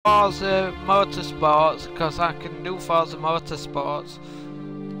Forza Motorsports because I can do Forza Motorsports.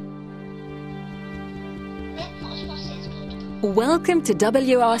 Welcome to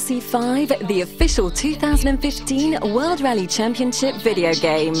WRC5, the official 2015 World Rally Championship video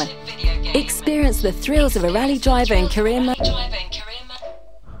game. Experience the thrills of a rally driver in career mode.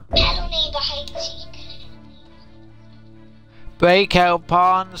 Brake help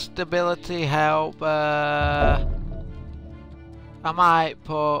on, stability help. I might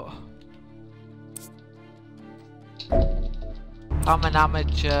put. I'm an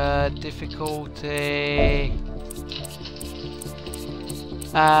amateur. Difficulty.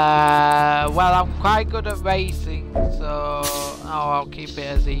 Well, I'm quite good at racing, so I'll keep it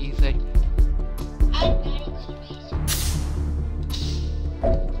as easy.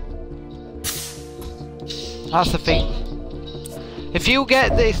 That's the thing. If you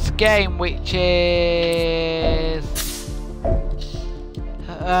get this game, which is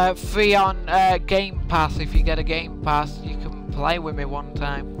free on Game Pass, if you get a Game Pass, you can play with me one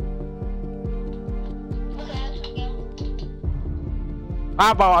time.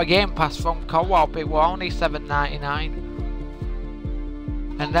 I bought a Game Pass from Co-op. It was only $7.99,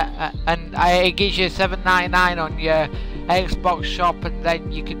 and it gives you $7.99 on your Xbox shop, and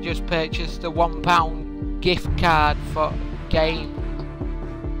then you can just purchase the £1 gift card for game.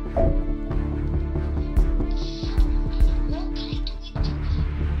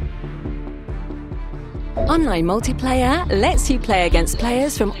 Online multiplayer lets you play against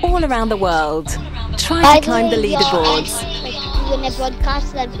players from all around the world. Try to climb the leaderboards. When they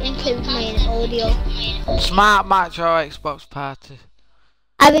broadcast, they've included me in audio. Smart Match or Xbox Party?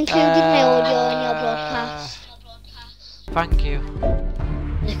 I've included my audio in your broadcast. Thank you.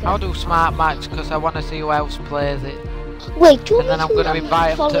 I'll do Smart Match because I want to see who else plays it. Wait, do you and then I'm going to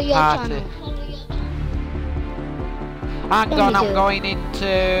invite them to party. Hang on, I'm going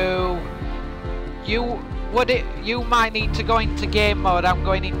into. You might need to go into game mode. I'm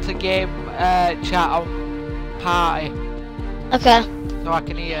going into game chat on party. Okay. So I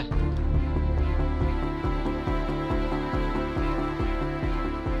can hear.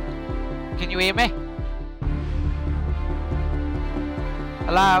 Can you hear me?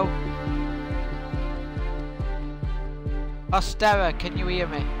 Hello? Ostera, can you hear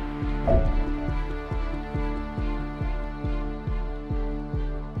me?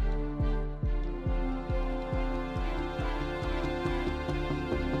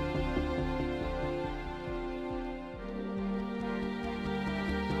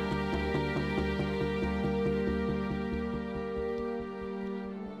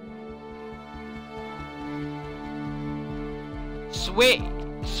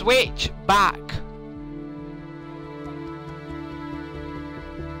 Switch back.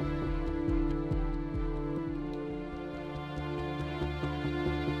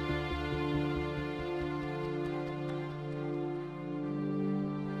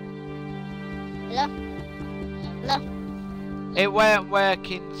 Hello? Hello? It weren't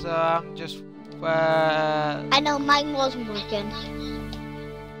working, so I'm just. I know mine wasn't working.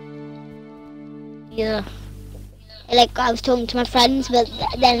 Yeah. Like I was talking to my friends, but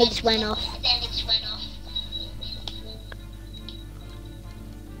then it just went off.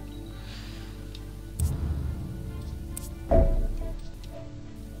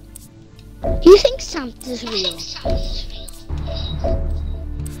 Do you think Santa's real?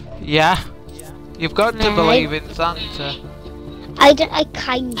 Yeah. You've got to believe in Santa. I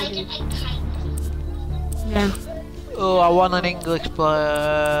kind of do. Yeah. Oh, I want an English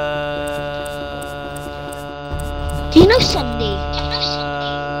player. Do you know Sunday?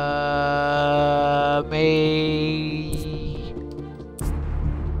 Me.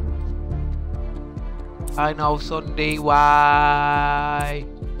 I know Sunday. Why?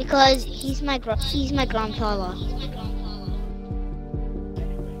 Because he's my grandfather.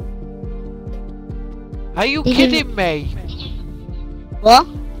 Are you kidding me? What?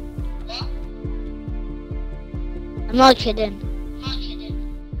 I'm not kidding.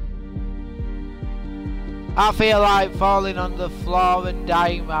 I feel like falling on the floor and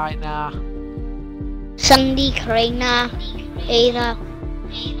dying right now. Sandy, Karina, Ada.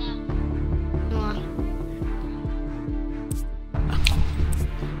 No.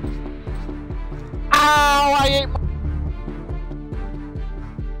 Ow! I ate my...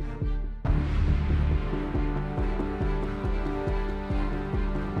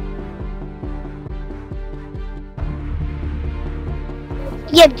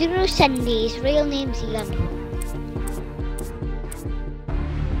 Yeah, do you know Sandy? His real name's Ian.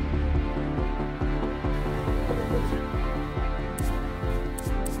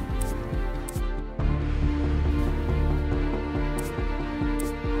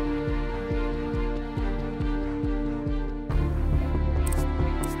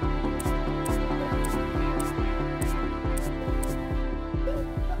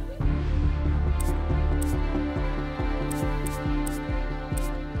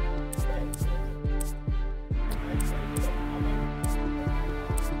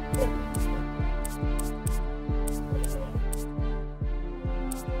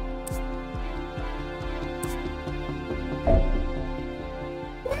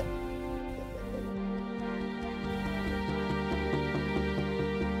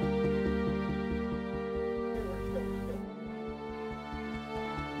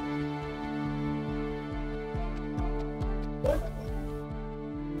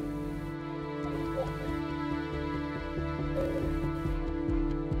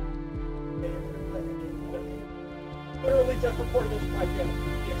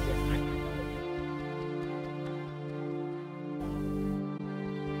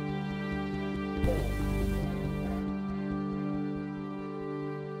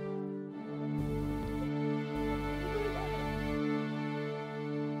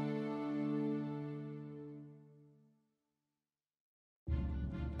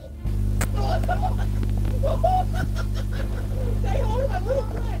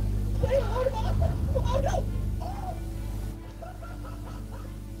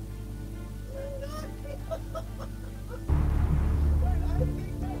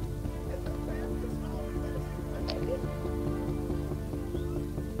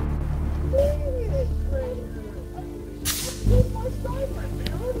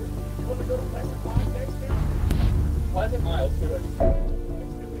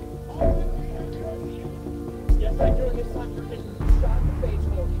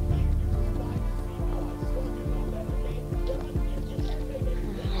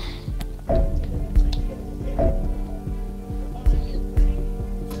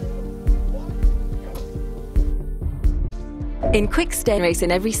 In Quick Stay, race in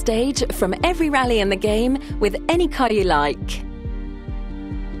every stage, from every rally in the game, with any car you like.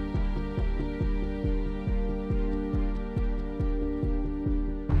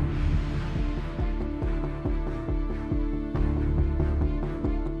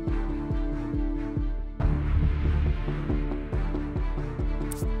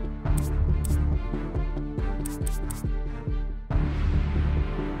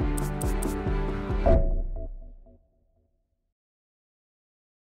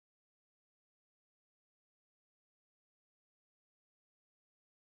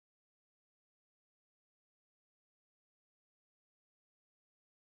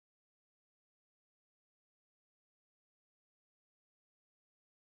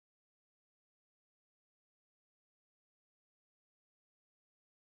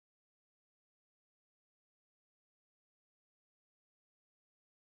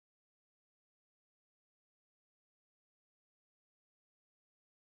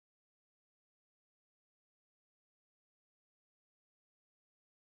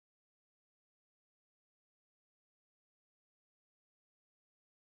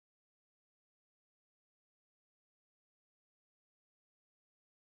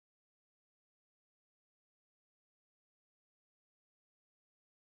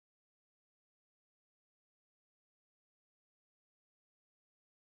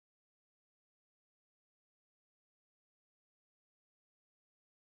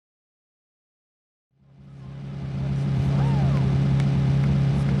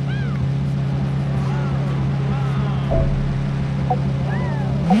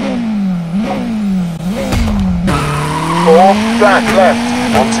 Flat left,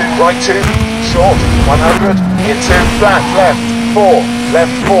 onto right 2, short, 100, into flat left, 4,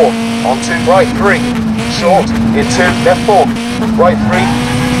 left 4, onto right 3, short, into left 4, right 3,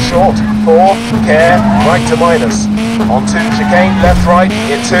 short, 4, care, right to minus, onto chicane, left right,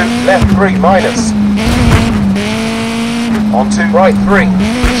 into left 3 minus, onto right 3,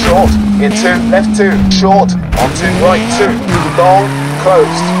 short, into left 2, short, onto right 2, long,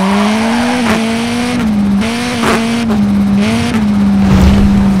 closed.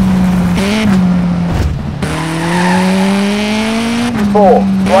 4,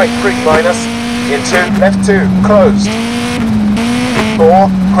 right 3 minus, into left 2, closed. 4,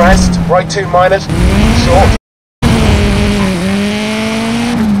 crest, right 2 minus, short.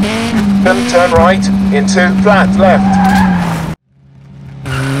 Turn right, into flat left.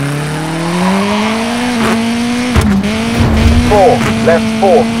 4, left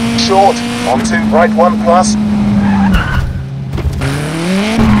 4, short, onto right 1 plus.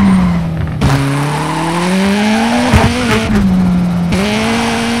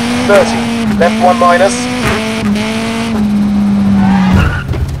 30, left 1 minus.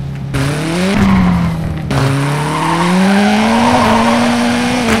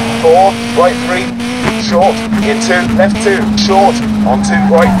 4, right 3, short, into left 2, short, onto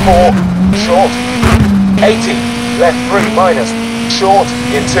right 4, short. 80, left 3 minus, short,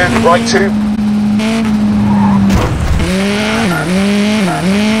 into right 2.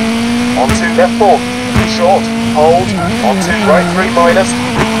 Onto left 4, short, hold, onto right 3 minus,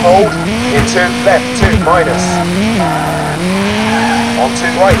 hold, into left 2 minus, onto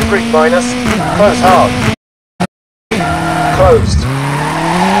right 3 minus, close hard, closed.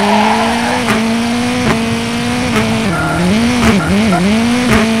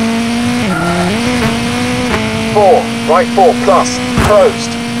 4, right 4 plus,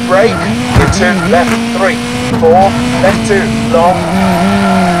 closed, brake, into left 3, 4, left 2, long,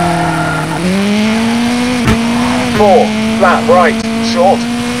 4, flat right, short.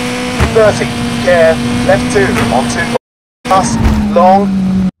 30, care, left 2, on 2, plus, long.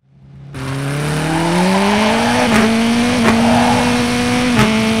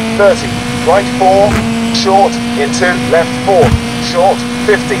 30, right 4, short, into, left 4, short,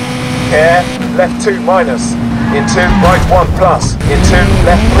 50, care, left 2 minus, into, right 1 plus, into,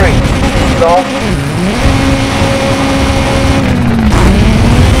 left 3, long.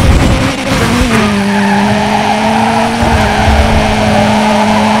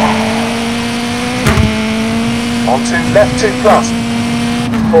 Onto left 2 plus,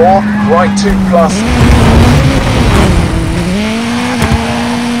 4, right 2 plus,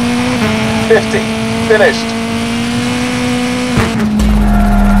 50, finished.